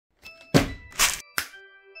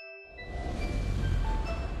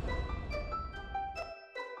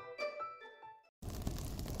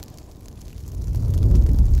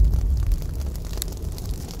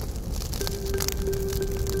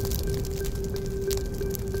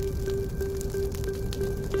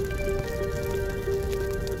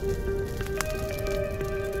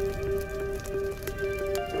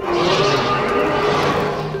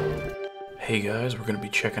guys, we're going to be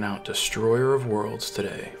checking out Destroyer of Worlds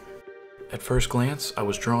today. At first glance, I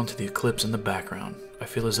was drawn to the eclipse in the background. I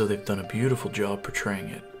feel as though they've done a beautiful job portraying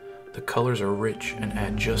it. The colors are rich and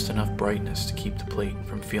add just enough brightness to keep the plate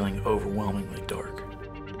from feeling overwhelmingly dark.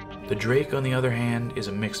 The Drake, on the other hand, is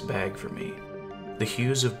a mixed bag for me. The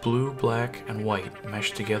hues of blue, black, and white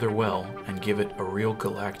mesh together well and give it a real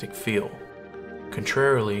galactic feel.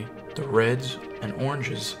 Contrarily, the reds and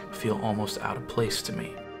oranges feel almost out of place to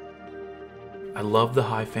me. I love the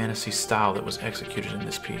high fantasy style that was executed in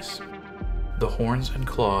this piece. The horns and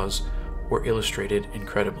claws were illustrated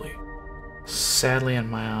incredibly. Sadly, in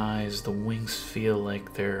my eyes, the wings feel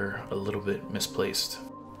like they're a little bit misplaced.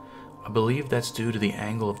 I believe that's due to the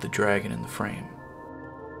angle of the dragon in the frame.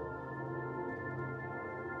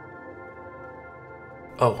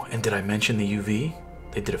 Oh, and did I mention the UV?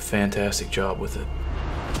 They did a fantastic job with it.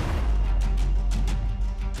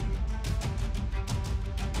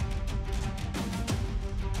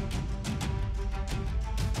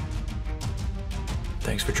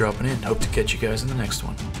 Thanks for dropping in. Hope to catch you guys in the next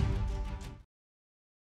one.